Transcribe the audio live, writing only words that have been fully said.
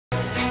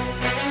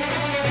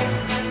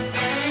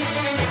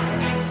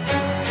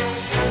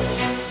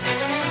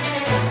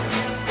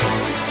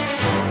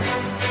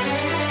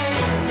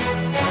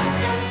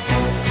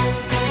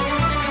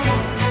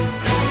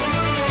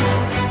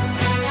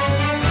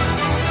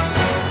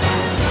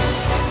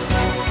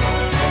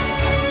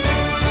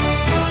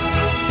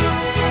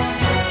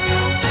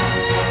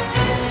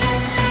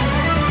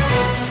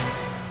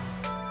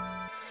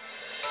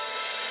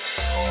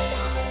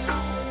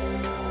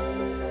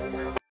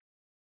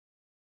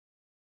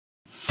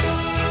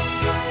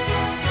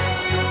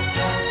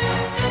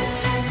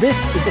This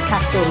is the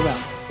cash builder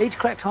round. Each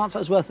correct answer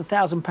is worth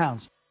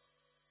 £1,000.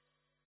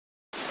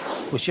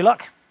 Wish you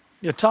luck.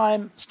 Your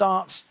time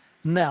starts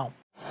now.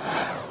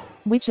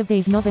 Which of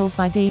these novels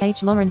by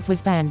D.H. Lawrence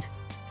was banned?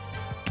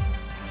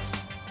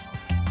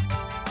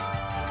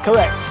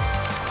 Correct.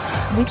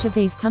 Which of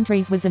these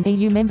countries was an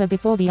EU member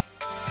before the...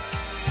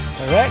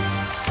 Correct.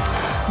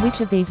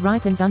 Which of these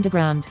ripens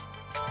underground?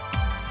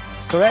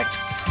 Correct.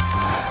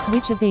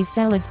 Which of these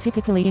salads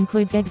typically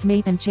includes eggs,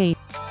 meat and cheese?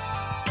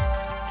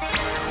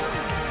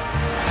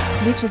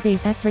 Which of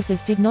these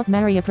actresses did not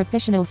marry a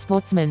professional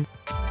sportsman?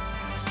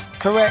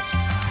 Correct.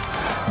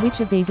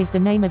 Which of these is the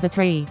name of the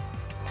tree?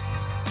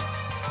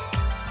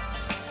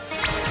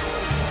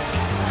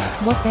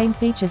 What game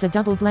features a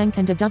double blank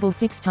and a double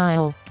six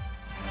tile?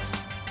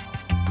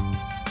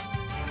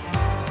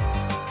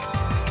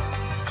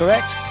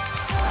 Correct.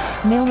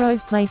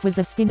 Melrose Place was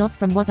a spin-off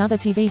from what other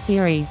TV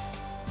series?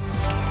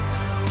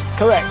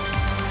 Correct.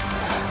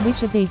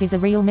 Which of these is a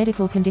real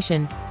medical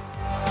condition?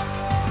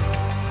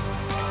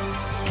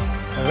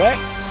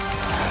 Correct.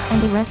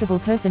 An irascible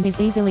person is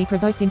easily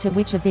provoked into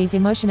which of these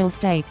emotional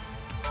states?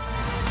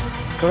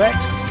 Correct.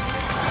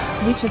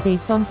 Which of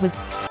these songs was...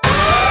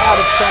 Out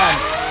of time.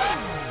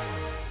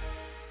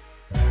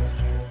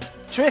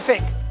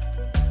 Terrific.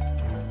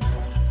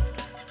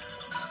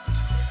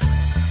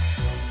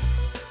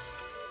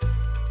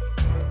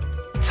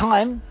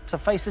 Time to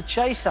face a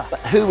chaser. But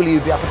who will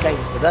you be up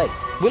against today?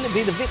 Will it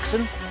be the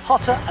Vixen,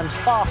 hotter and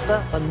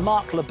faster than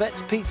Mark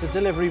Lebet's pizza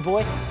delivery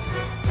boy?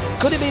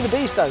 Could it be the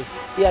Beast, though?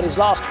 He had his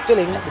last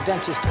filling at the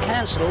dentist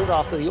cancelled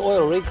after the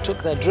oil rig took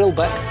their drill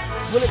back.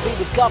 Will it be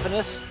the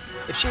Governess?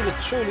 If she was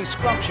truly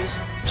scrumptious,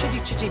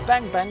 Chitty Chitty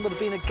Bang Bang would have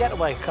been a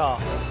getaway car.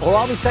 Or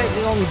are we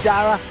taking on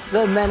Dara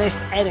the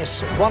Menace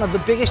Ennis, one of the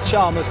biggest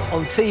charmers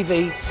on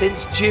TV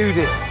since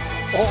Judith?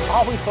 Or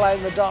are we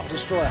playing the Dark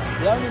Destroyer,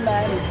 the only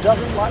man who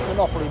doesn't like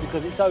Monopoly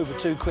because it's over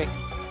too quick?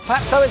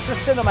 Perhaps so it's the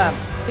Cinnamon.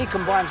 He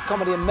combines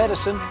comedy and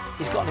medicine.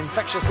 He's got an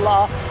infectious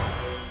laugh.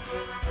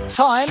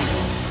 Time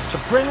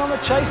to bring on the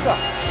chaser.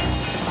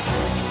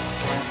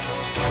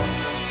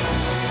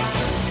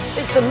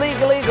 It's the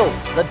Legal Eagle,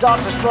 the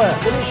Dark Destroyer.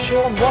 It is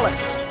Sean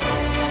Wallace.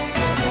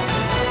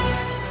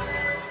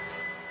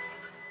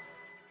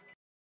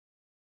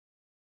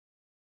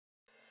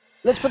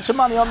 Let's put some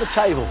money on the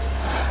table.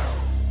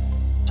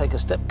 Take a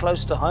step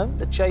closer to home,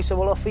 the chaser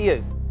will offer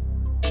you.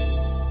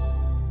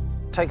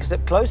 Take a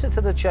step closer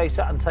to the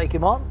chaser and take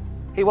him on,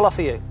 he will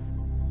offer you.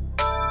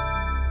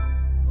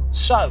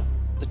 So,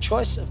 the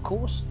choice, of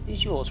course,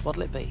 is yours.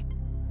 What'll it be?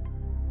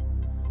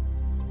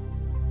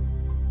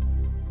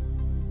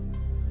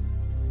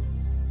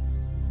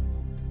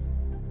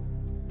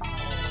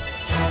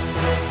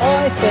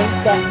 I think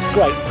that's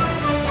great.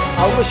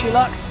 I wish you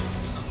luck.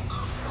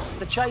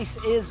 The chase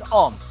is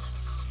on.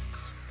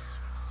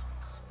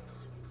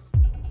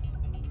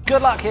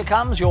 Good luck, here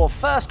comes your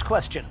first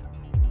question.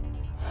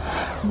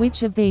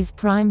 Which of these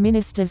prime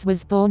ministers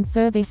was born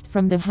furthest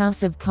from the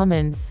House of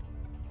Commons?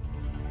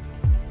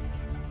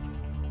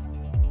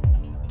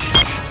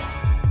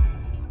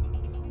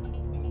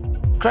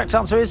 Correct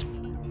answer is...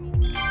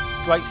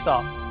 Great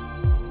start.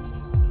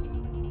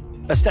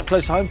 A step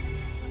close to home.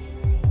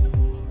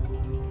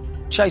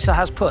 Chaser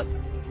has put.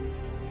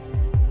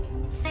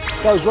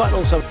 Goes right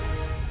also.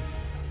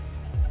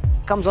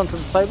 Comes onto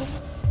the table.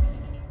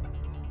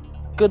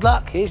 Good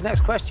luck. Here's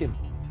next question.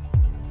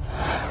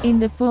 In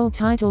the full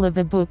title of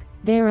a book,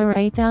 there are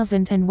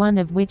 8,001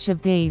 of which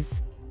of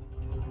these?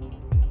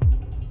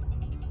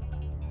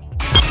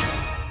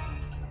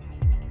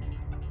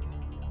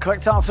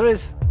 Correct answer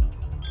is...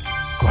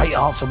 Great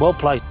answer. Well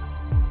played.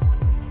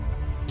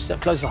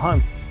 Step closer to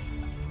home.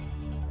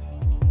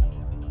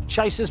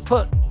 Chaser's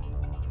put.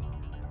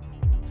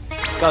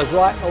 Goes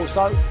right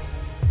also.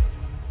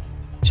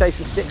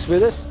 Chaser sticks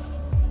with us.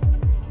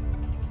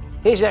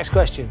 Here's your next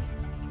question.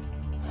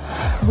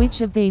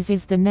 Which of these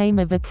is the name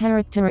of a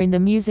character in the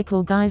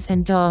musical Guys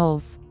and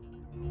Dolls?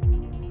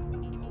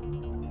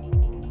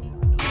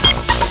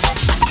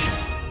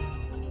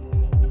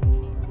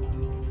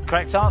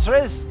 Correct answer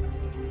is...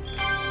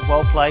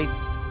 Well played.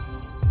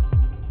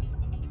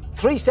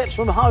 3 steps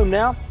from home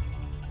now.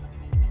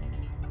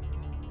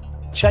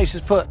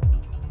 Chaser's put.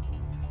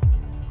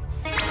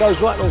 Goes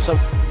right also.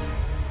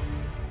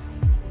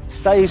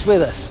 Stays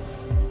with us.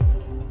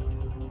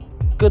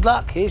 Good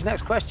luck. Here's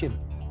next question.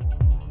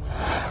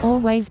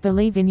 Always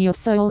believe in your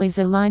soul is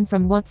a line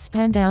from what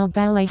Spandau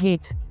Ballet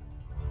hit?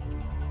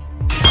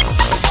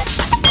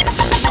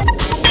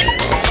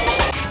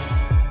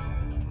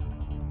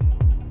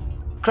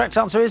 Correct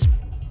answer is...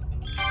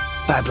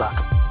 Bad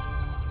luck.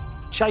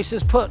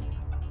 Chaser's put.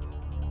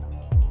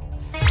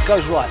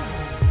 Goes right.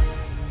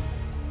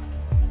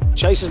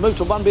 Chaser's moved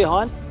to 1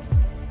 behind.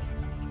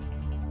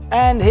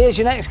 And here's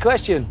your next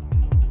question.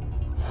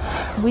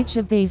 Which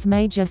of these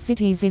major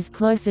cities is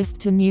closest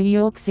to New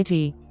York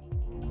City?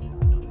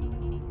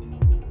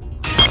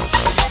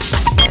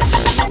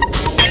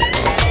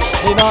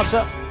 Need an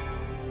answer?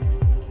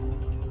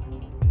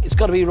 It's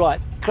got to be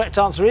right. Correct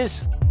answer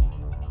is...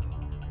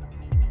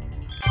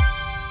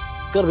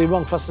 Got to be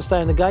wrong for us to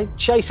stay in the game.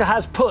 Chaser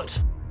has put.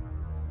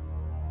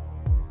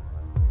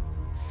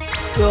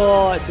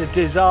 Oh, it's a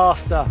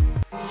disaster.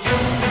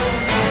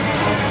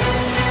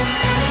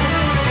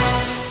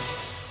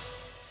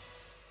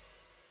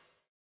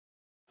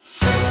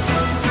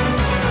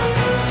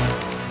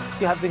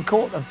 You have been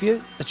caught, and for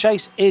you, the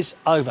chase is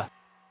over.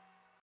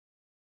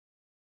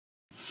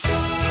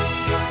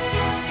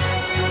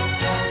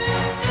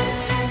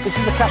 This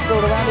is the cash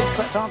builder round. The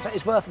correct answer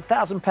is worth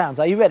 £1,000.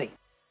 Are you ready?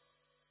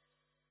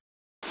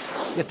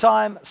 Your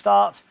time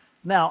starts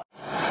now.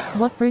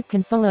 What fruit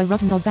can follow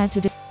rotten or bad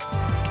to do?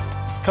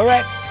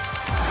 Correct.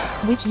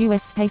 Which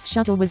US space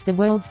shuttle was the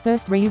world's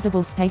first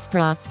reusable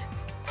spacecraft?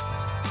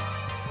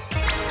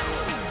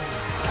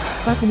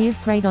 Buccaneers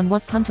preyed on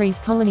what country's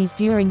colonies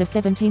during the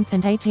 17th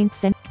and 18th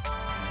century?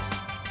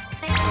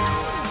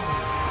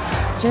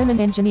 German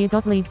engineer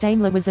Gottlieb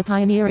Daimler was a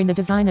pioneer in the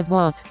design of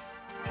what?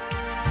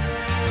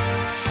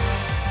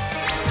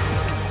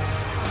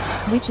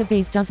 Which of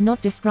these does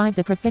not describe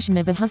the profession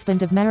of a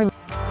husband of Marilyn?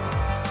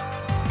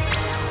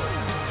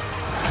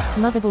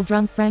 Lovable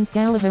drunk Frank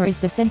Gallagher is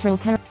the central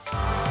character.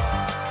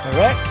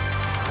 Correct.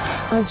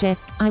 Oh Jeff,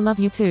 I love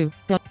you too.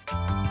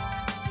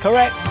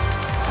 Correct.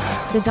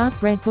 The dark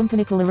bread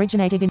pumpernickel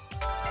originated in.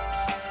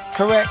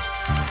 Correct.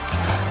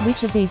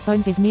 Which of these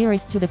bones is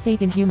nearest to the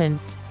feet in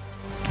humans?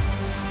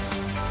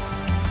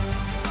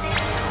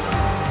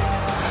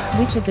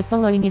 Which of the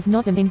following is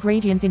not an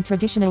ingredient in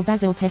traditional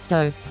basil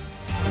pesto?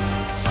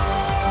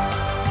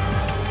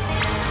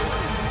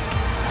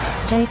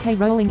 J.K.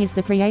 Rowling is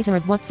the creator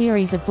of what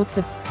series of books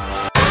of...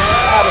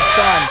 Out of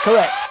time.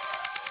 Correct.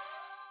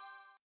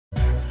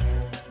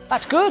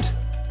 That's good.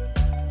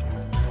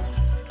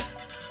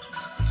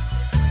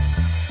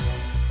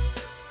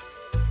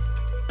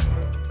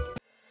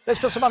 Let's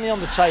put some money on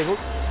the table.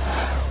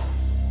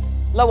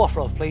 Low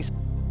offer of, please.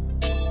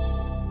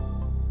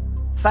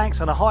 Thanks,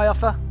 and a high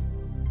offer.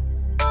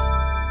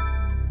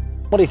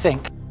 What do you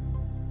think?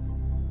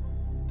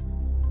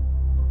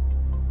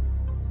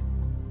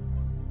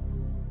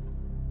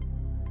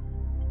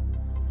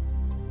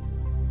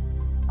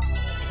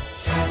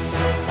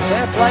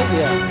 Fair play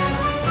here.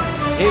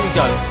 Here we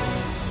go.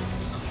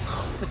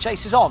 The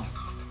chase is on.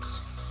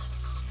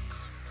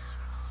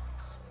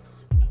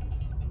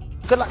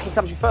 Good luck, here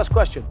comes your first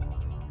question.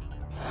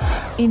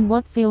 In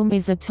what film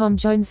is a Tom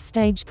Jones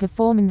stage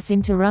performance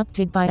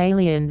interrupted by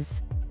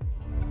aliens?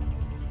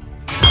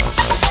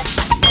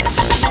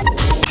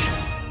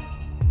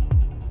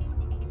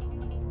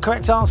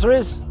 Correct answer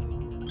is...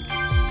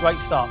 Great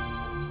start.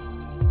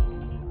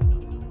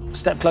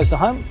 Step closer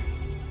home.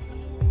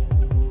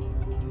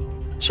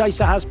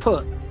 Chaser has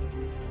put.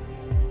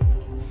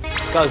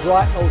 Goes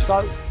right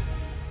also.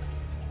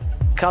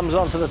 Comes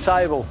onto the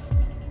table.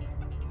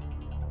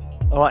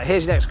 All right,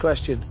 here's your next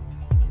question.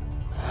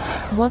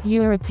 What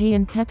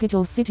European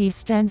capital city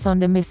stands on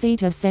the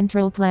Meseta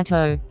Central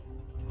Plateau?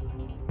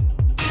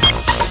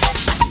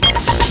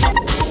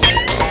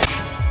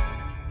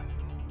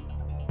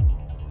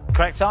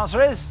 Correct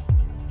answer is...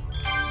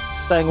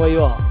 Staying where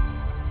you are.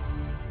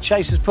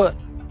 Chaser's put.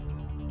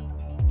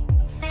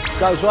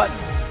 Goes right.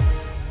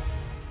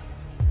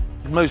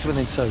 Moves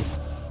within two.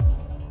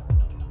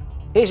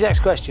 Here's your next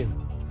question.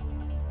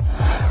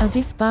 A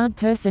disbarred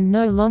person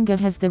no longer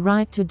has the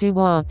right to do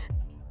what?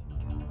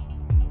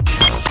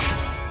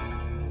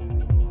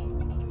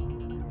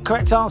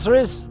 Correct answer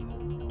is...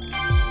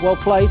 Well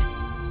played.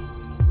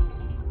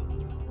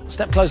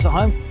 Step closer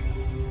home.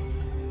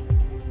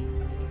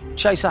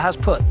 Chaser has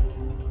put.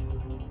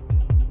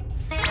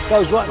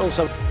 Goes right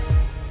also.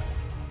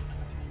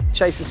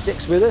 Chaser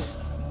sticks with us.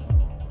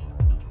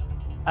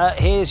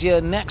 Here's your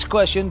next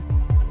question.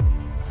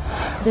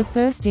 The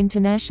first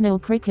international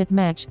cricket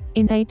match,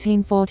 in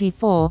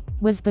 1844,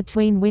 was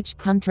between which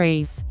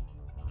countries?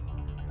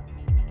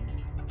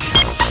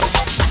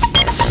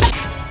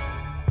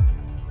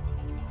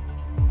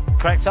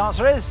 Correct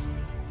answer is...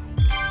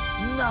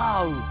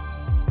 No.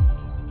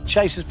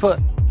 Chaser's put.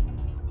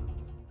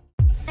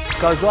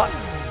 Goes right.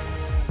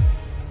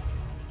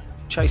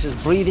 Chaser's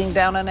breathing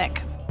down her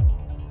neck.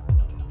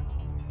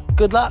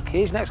 Good luck.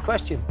 Here's next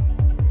question.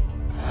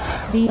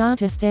 The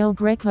artist El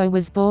Greco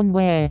was born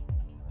where?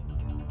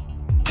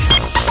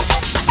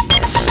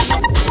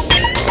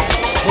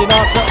 Team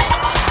answer.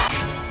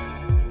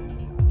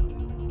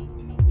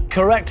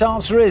 Correct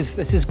answer is...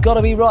 This has got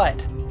to be right.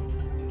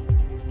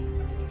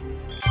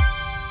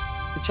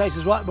 The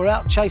Chaser's right. We're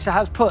out. Chaser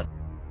has put.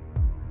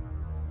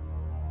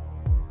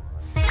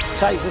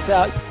 Takes us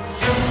out.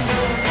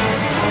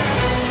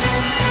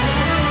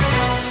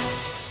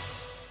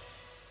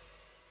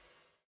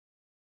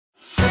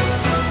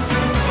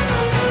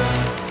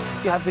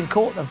 You have been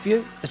caught, and for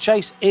you, the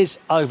chase is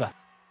over.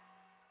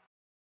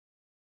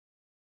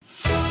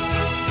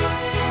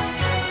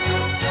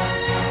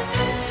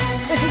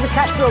 This is the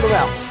cash builder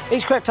round.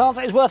 Each correct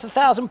answer is worth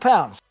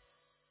 £1,000.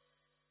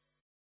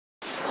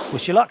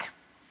 Wish you luck.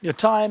 Your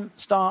time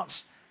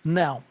starts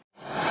now.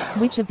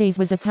 Which of these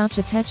was a pouch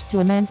attached to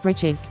a man's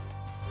breeches?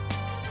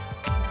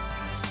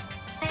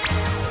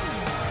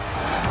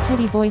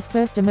 Teddy Boys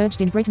first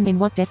emerged in Britain in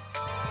what decade?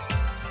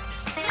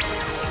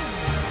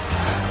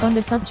 On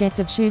the subject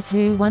of shoes,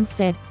 who once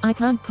said, "I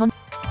can't con-"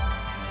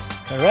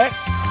 Correct.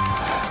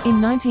 In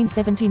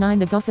 1979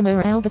 the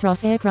Gossamer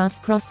Albatross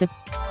aircraft crossed the...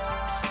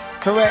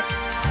 Correct.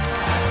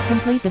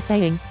 Complete the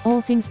saying,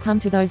 all things come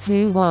to those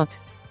who what?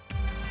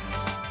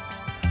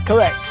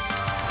 Correct.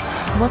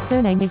 What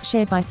surname is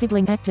shared by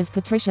sibling actors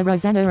Patricia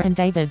Rosanna and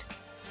David?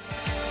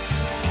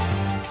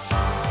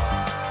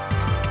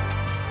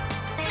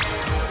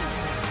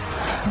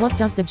 What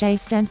does the J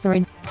stand for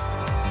in...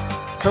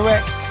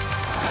 Correct.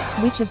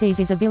 Which of these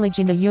is a village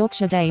in the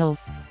Yorkshire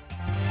Dales?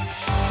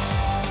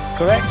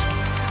 Correct.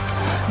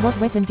 What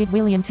weapon did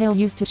William Tell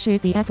use to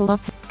shoot the apple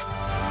off?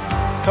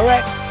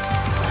 Correct.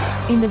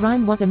 In the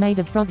rhyme, what are made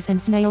of frogs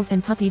and snails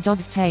and puppy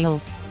dogs'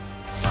 tails?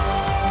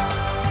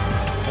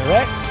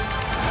 Correct.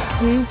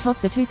 Who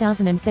topped the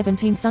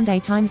 2017 Sunday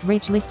Times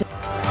Rich list?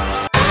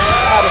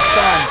 Out of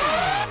time.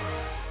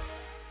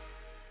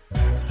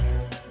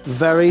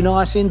 Very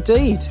nice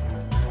indeed.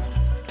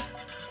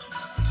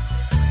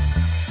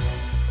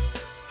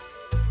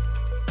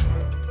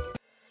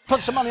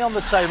 Put some money on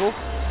the table.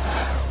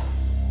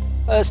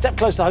 Step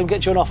close to home,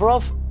 get you an offer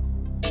of.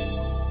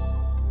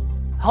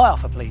 High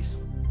offer, please.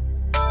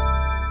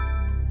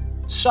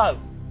 So,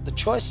 the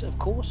choice, of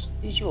course,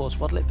 is yours.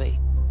 What'll it be?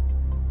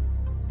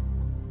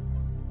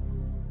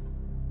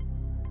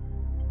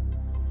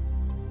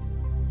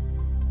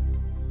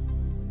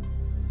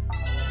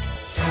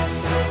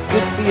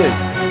 Good for you.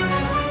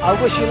 I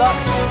wish you luck.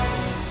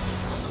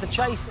 The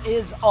chase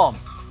is on.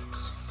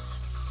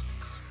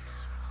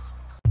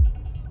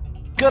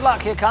 Good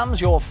luck, here comes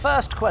your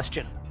first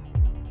question.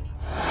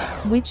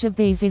 Which of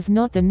these is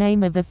not the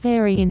name of a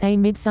fairy in A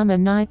Midsummer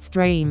Night's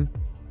Dream?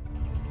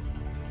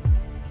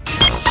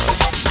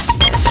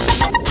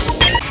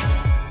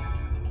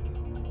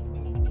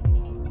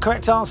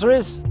 Correct answer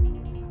is...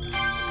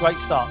 Great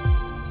start.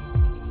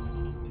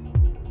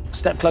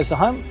 Step close to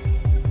home.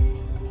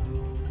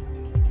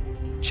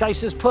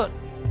 Chaser's put.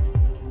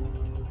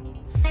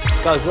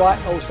 Goes right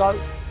also.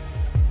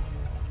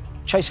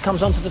 Chaser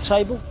comes onto the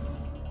table.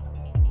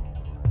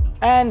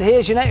 And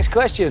here's your next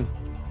question.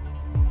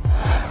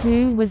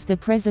 Who was the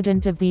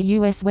president of the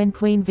US when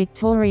Queen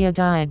Victoria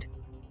died?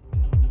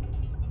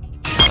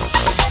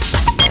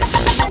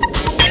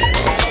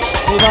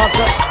 Need an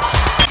answer?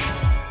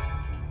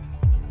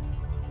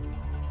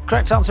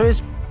 Correct answer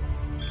is...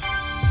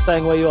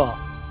 Staying where you are.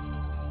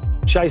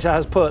 Chaser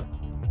has put.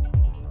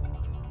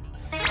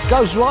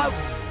 Goes right.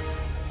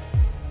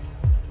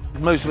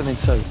 Moves within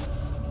two.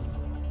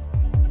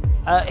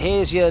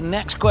 Here's your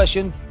next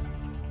question.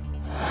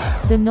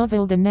 The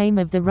novel The Name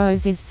of the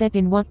Rose is set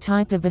in what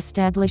type of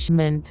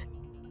establishment?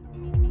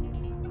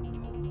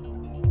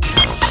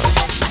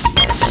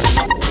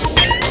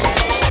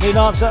 Need an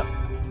answer?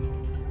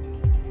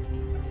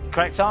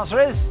 Correct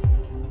answer is...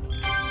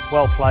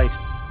 Well played.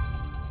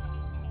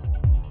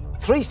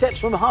 3 steps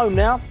from home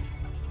now.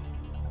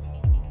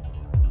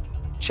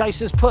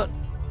 Chaser's put.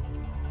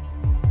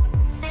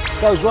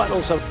 Goes right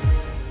also.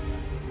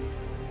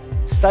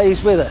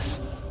 Stays with us.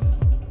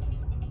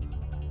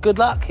 Good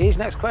luck. Here's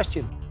next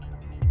question.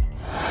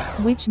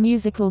 Which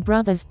musical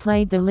brothers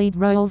played the lead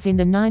roles in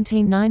the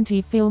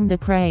 1990 film The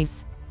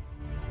Craze?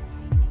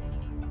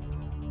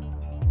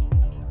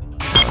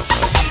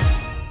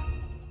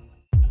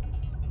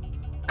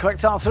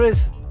 Correct answer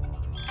is...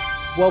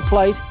 Well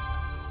played.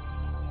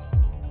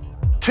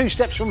 2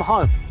 steps from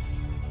home.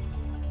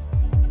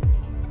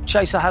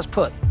 Chaser has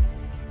put.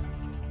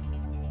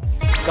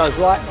 Goes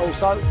right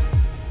also.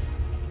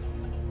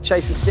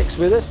 Chaser sticks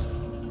with us.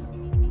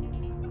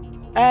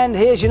 And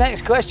here's your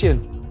next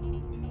question.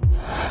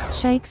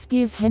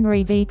 Shakespeare's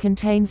Henry V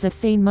contains a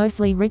scene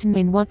mostly written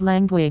in what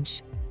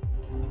language?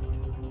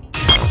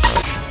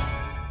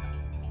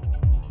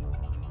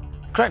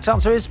 Correct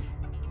answer is...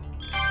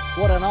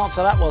 What an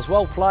answer that was.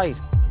 Well played.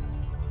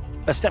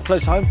 A step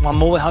close to home. One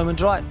more way home and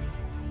dry.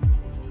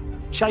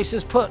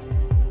 Chaser's put.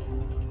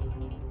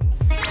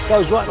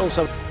 Goes right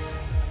also.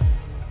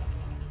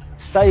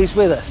 Stays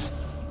with us.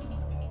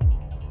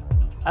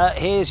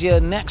 Here's your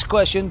next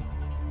question.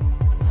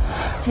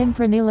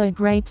 Tempranillo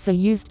grapes are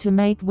used to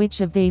make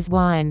which of these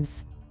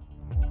wines?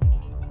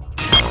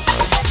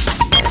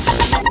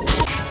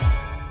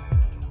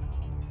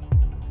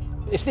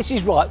 If this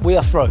is right, we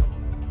are through.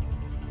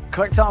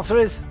 Correct answer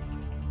is...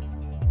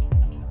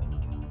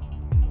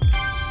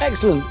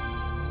 Excellent.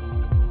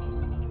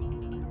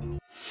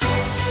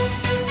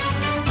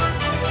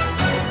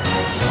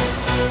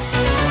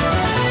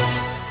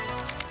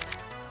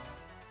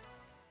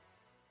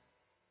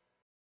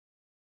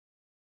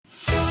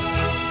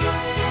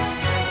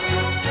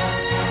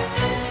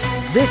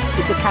 This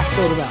is the cash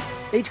builder round.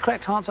 Each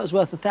correct answer is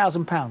worth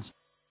 £1,000.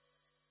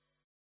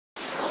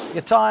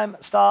 Your time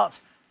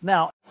starts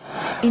now.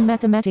 In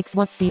mathematics,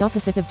 what's the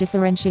opposite of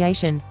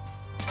differentiation?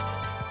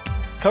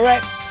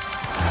 Correct.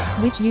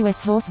 Which US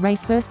horse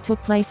race first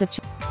took place at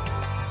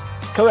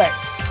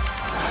Correct.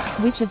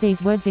 Which of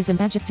these words is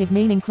an adjective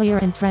meaning clear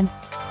and trans?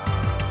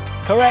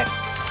 Correct.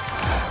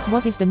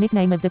 What is the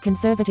nickname of the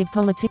Conservative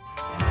politician?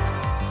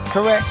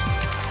 Correct.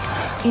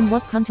 In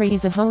what country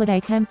is a holiday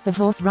camp for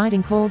horse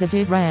riding called a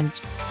dude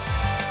ranch?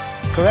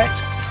 Correct.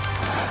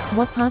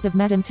 What part of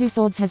Madame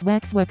Tussauds has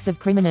waxworks of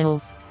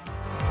criminals?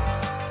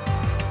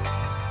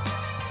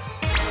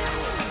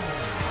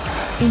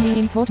 In The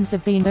Importance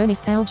of Being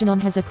Earnest, Algernon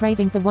has a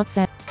craving for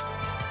WhatsApp.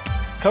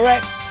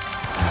 Correct.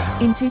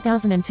 In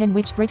 2010,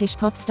 which British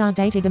pop star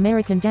dated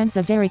American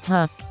dancer Derek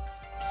Huff?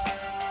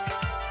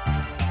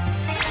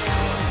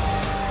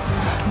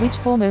 Which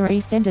former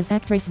EastEnders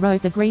actress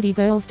wrote the Greedy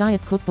Girls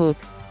Diet Cookbook?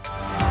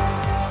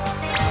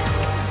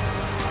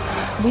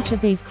 Which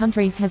of these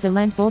countries has a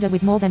land border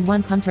with more than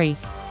one country?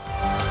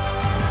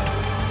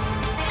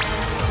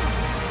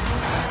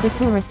 The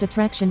tourist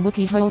attraction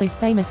Wookey Hole is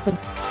famous for.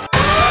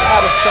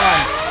 Out of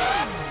time.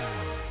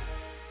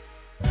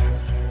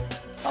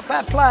 Not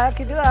bad play, I'll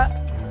give you that.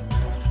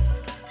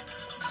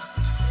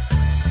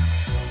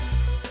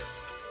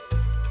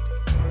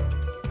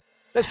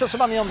 Let's put some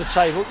money on the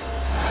table.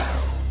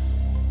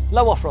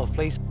 Low offer of,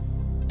 please.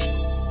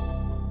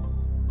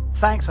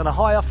 Thanks, and a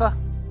high offer.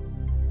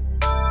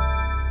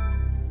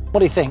 What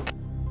do you think?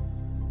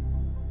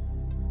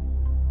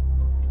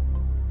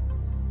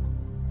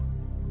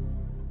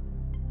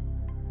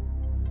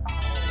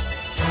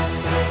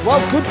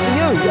 Well, good for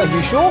you. Are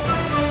you sure?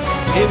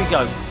 Here we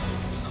go.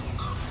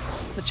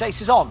 The chase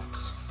is on.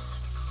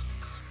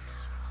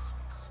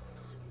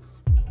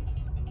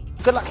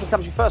 Good luck, here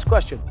comes your first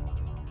question.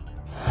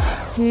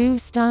 Who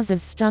stars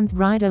as stunt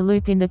rider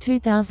Luke in the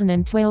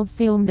 2012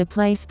 film The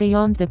Place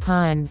Beyond the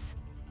Pines?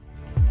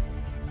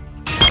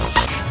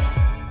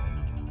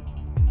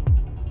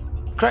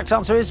 Correct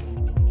answer is...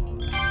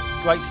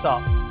 Great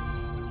start.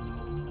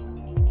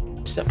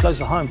 Step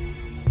closer home.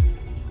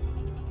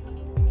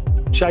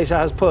 Chaser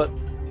has put.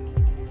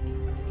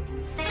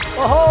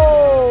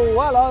 Oh,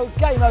 hello,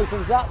 game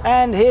opens up.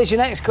 And here's your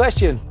next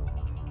question.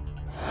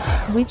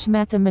 Which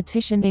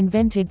mathematician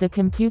invented the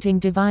computing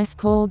device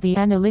called the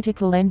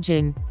analytical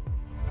engine?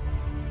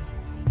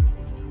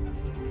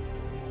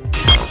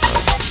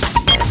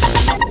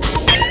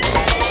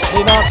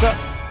 Need an answer?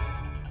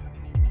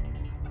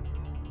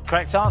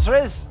 Correct answer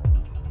is...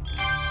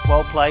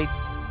 Well played.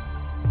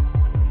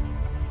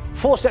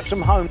 4 steps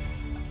from home.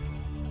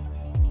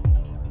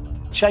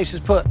 Chase has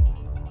put.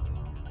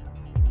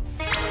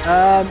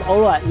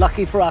 All right,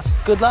 lucky for us.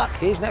 Good luck.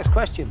 Here's next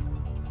question.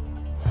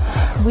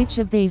 Which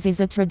of these is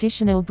a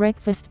traditional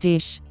breakfast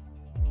dish?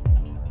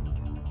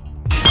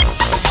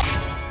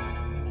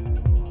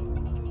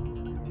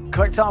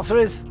 Correct answer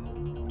is...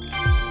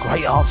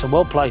 Great answer,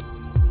 well played.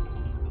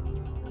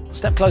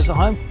 Step closer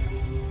home.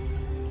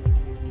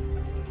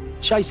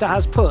 Chaser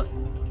has put.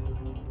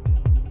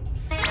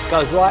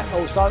 Goes right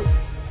also.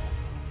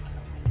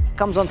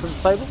 Comes onto the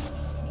table.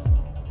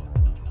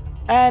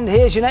 And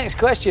here's your next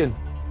question.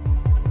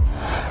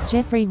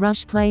 Geoffrey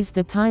Rush plays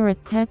the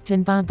pirate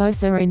Captain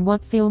Barbossa in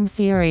what film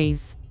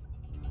series?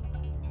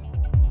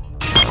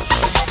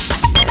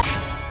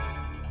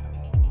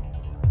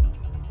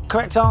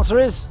 Correct answer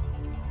is...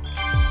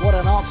 What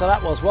an answer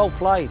that was, well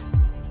played.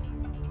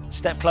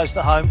 Step close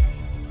to home.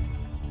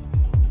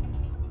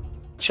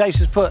 Chase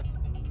has put.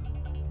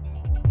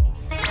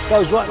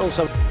 Goes right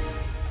also.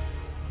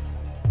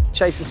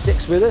 Chaser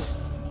sticks with us.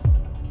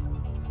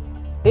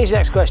 Here's your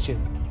next question.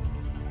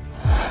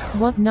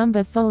 What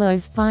number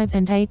follows 5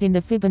 and 8 in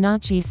the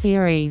Fibonacci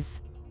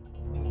series?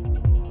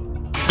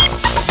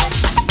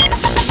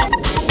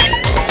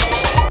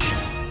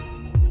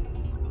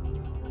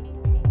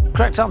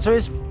 Correct answer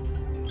is...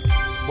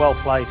 Well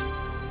played.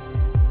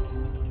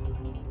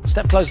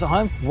 Step closer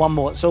home. One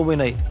more, that's all we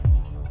need.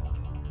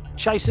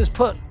 Chaser's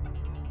put.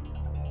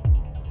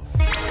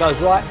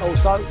 Goes right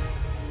also.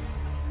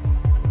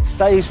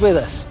 Stays with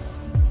us.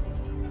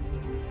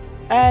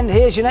 And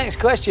here's your next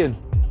question.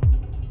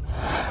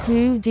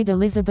 Who did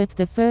Elizabeth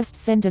I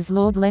send as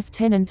Lord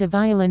Lieutenant of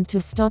Ireland to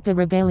stop a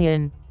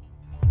rebellion?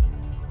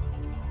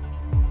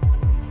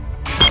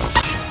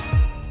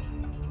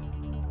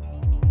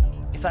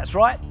 If that's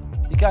right,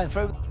 you're going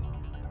through.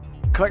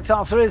 Correct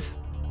answer is...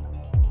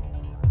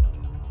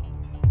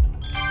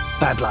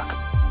 Bad luck.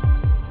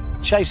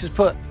 Chaser's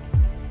put.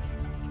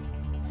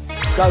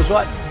 Goes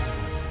right.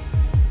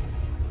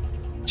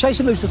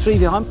 Chaser moves to 3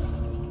 behind.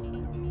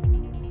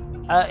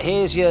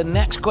 Here's your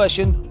next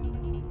question.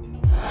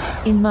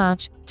 In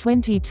March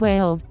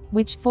 2012,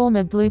 which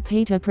former Blue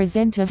Peter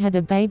presenter had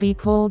a baby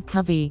called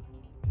Covey?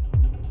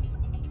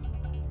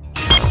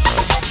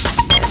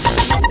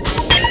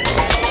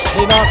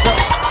 Need an answer?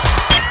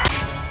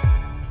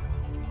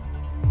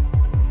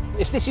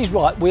 If this is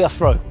right, we are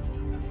through.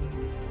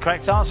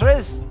 Correct answer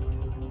is...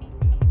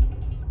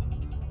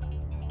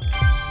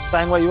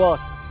 Staying where you are.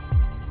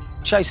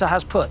 Chaser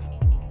has put.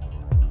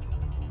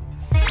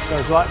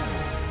 Goes right.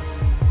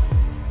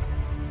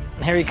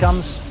 And here he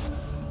comes.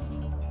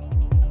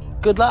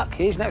 Good luck.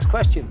 Here's next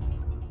question.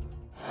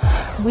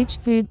 Which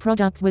food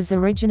product was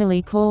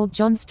originally called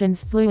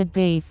Johnston's Fluid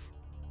Beef?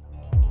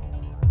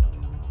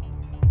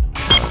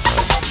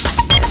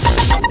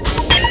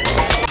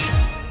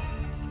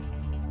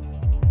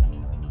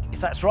 If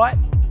that's right,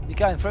 you're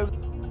going through.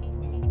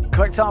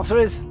 Correct answer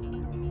is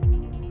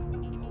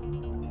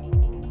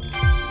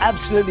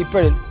absolutely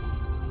brilliant.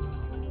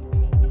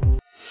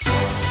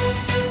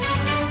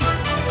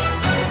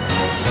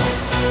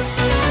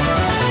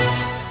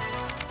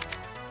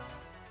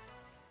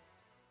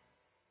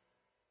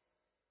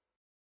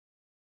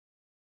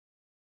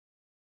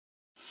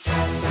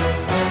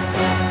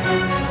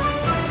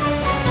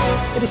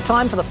 It is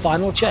time for the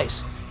final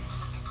chase.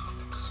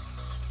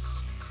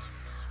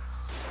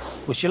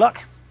 Wish you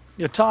luck.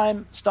 Your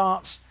time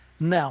starts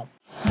now.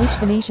 Which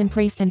Venetian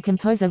priest and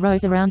composer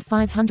wrote around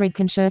 500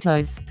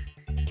 concertos?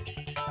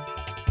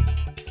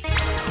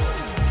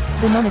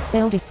 The monarch's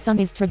eldest son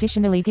is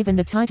traditionally given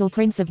the title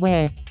Prince of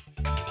where?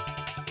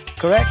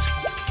 Correct.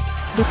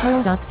 The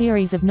Roald Dahl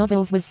series of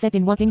novels was set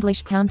in what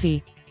English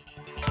county?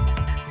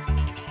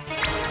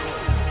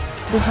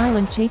 The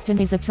Highland Chieftain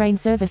is a train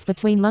service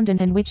between London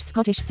and which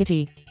Scottish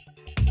city?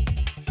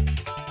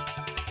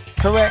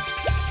 Correct.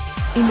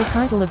 In the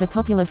title of a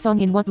popular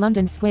song, in what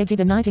London square did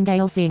a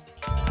nightingale sing?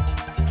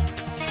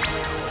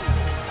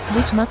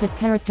 Which Muppet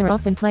character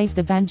often plays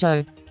the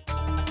banjo?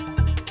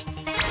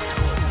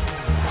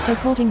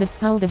 Supporting the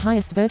skull, the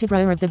highest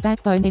vertebra of the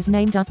backbone is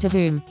named after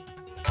whom?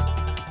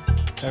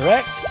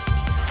 Correct.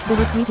 The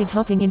repeated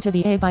hopping into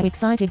the air by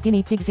excited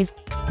guinea pigs is?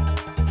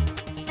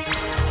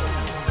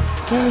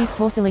 Jellied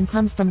porcelain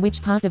comes from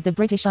which part of the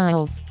British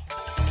Isles?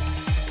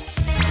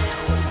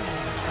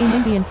 In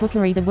Indian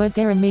cookery, the word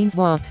garam means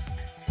what?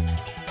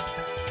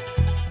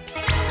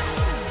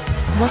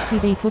 What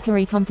TV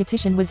cookery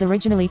competition was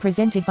originally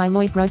presented by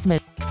Lloyd Grossman?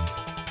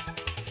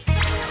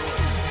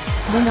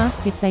 When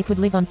asked if they could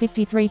live on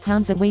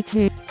 £53 a week,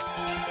 who?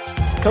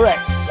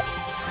 Correct.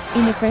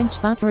 In a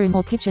French bathroom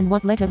or kitchen,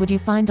 what letter would you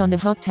find on the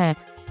hot tap?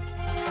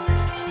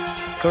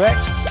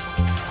 Correct.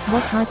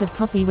 What type of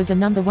coffee was a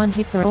 #1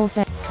 hit for all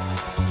say?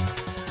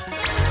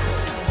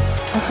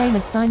 A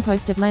famous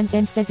signpost at Land's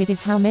End says it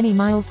is how many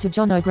miles to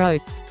John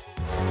O'Groats?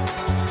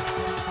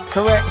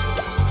 Correct.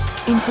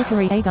 In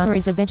cookery, agar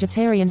is a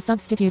vegetarian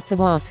substitute for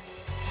what?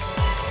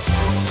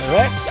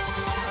 Correct.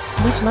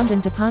 Which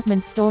London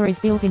department store is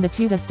built in the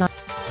Tudor style?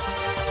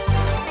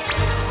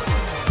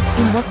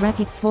 In what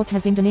racket sport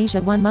has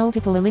Indonesia won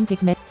multiple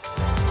Olympic medals?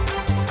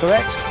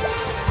 Correct.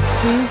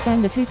 Who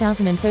sang the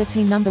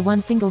 2013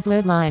 #1 single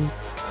Blurred Lines?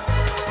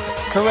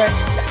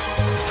 Correct.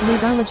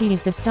 Ludology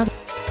is the study.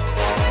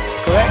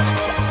 Correct.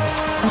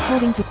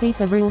 According to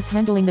FIFA rules,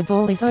 handling the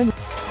ball is only.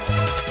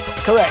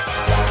 Correct.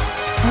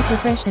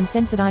 Aquafresh and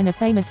Sensodyne are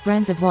famous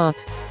brands of what?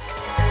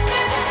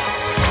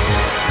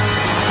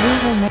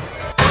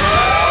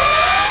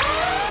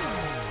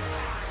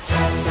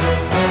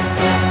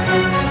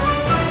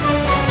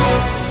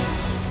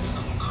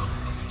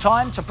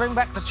 Time to bring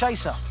back the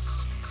chaser.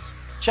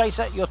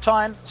 Chaser, your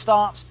time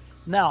starts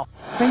now.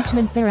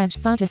 Frenchman Ferrage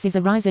Fartis is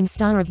a rising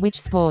star of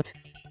which sport?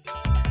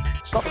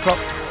 Stop the clock.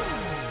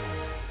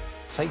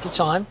 Take your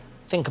time.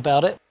 Think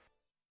about it.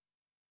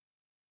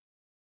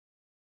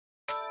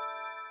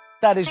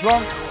 That is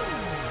wrong.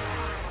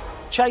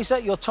 Chaser,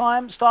 your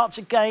time starts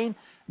again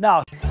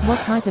now. What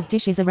type of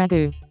dish is a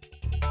ragu?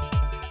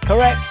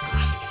 Correct.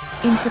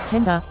 In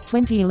September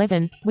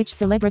 2011, which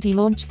celebrity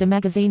launched the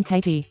magazine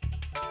Katie?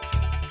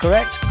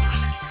 Correct.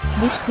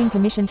 Which king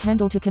commissioned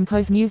Handel to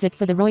compose music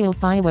for the royal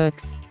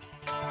fireworks?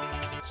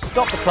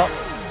 Stop the clock.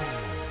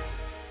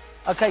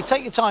 Okay,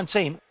 take your time,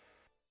 team.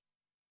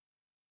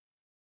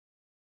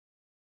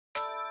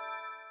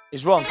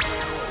 Is wrong.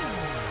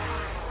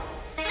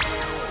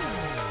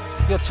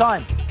 Your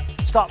time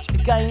starts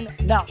again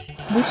now.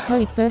 Which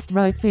poet first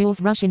wrote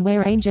Fools Rush in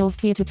Where Angels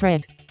Fear to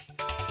Tread?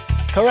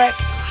 Correct.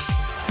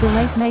 The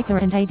Lacemaker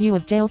and A View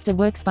of Delft are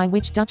works by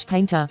which Dutch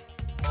painter?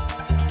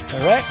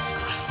 Correct.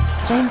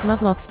 James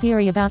Lovelock's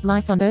theory about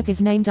life on Earth is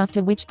named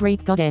after which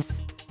Greek goddess?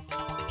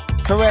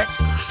 Correct.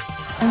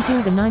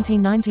 Until the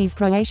 1990s,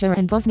 Croatia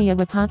and Bosnia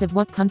were part of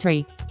what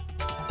country?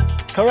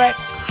 Correct.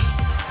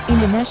 In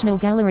the National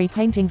Gallery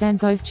painting Van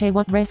Gogh's chair,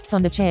 what rests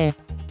on the chair?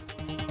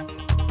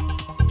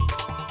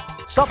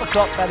 Stop the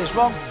clock, that is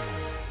wrong.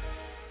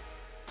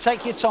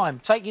 Take your time,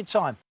 take your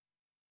time.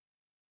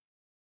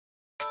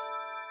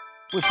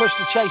 We push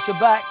the chaser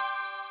back.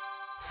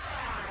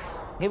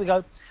 Here we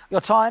go.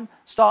 Your time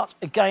starts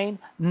again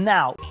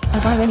now. A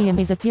biennium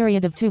is a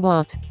period of 2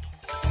 what?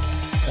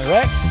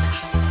 Correct.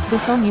 The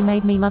song You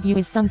Made Me Love You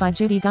is sung by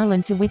Judy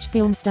Garland to which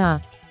film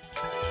star?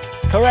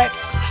 Correct.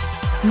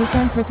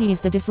 Misanthropy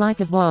is the dislike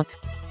of what?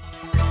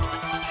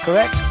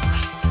 Correct.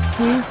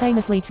 Who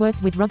famously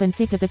twerked with Robin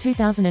Thicke at the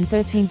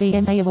 2013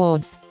 VMA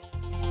Awards?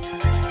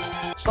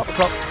 Stop the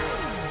clock.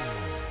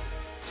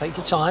 Take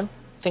your time.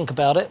 Think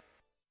about it.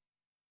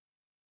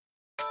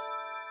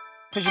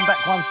 Pushing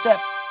back one step.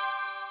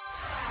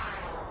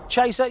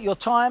 Chaser, your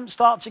time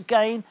starts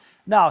again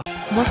now.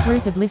 What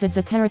group of lizards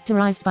are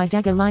characterized by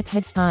dagger-like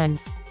head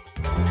spines?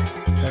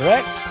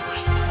 Correct.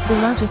 The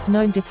largest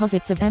known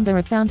deposits of amber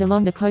are found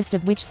along the coast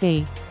of which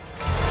sea?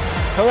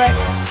 Correct.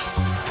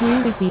 Who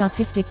is the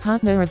artistic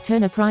partner of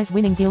Turner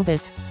Prize-winning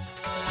Gilbert?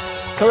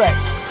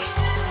 Correct.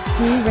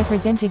 Who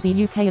represented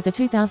the UK at the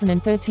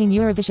 2013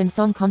 Eurovision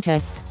Song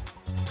Contest?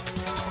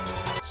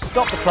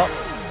 Stop the clock.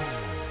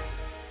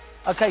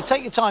 OK,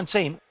 take your time,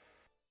 team.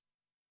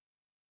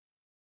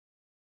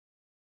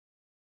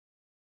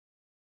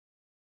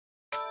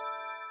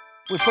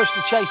 We push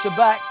the chaser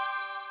back.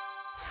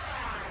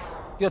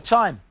 Your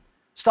time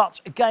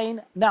starts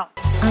again now.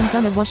 I'm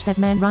gonna wash that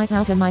man right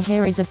out of my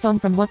hair is a song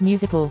from what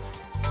musical?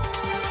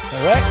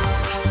 Correct.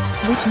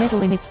 Which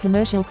metal in its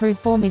commercial crude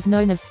form is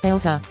known as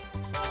spelter?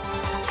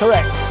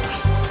 Correct.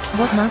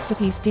 What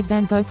masterpiece did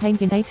Van Gogh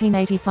paint in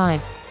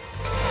 1885?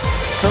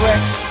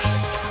 Correct.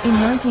 In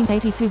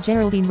 1982,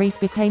 Geraldine Reese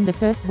became the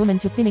first woman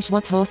to finish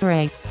what horse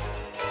race?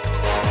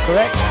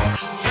 Correct.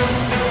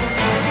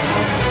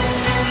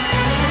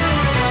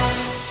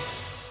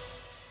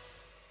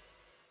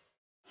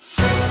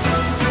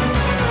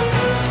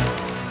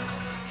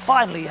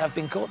 Finally, you have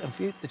been caught, and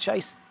for you, the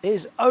chase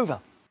is over.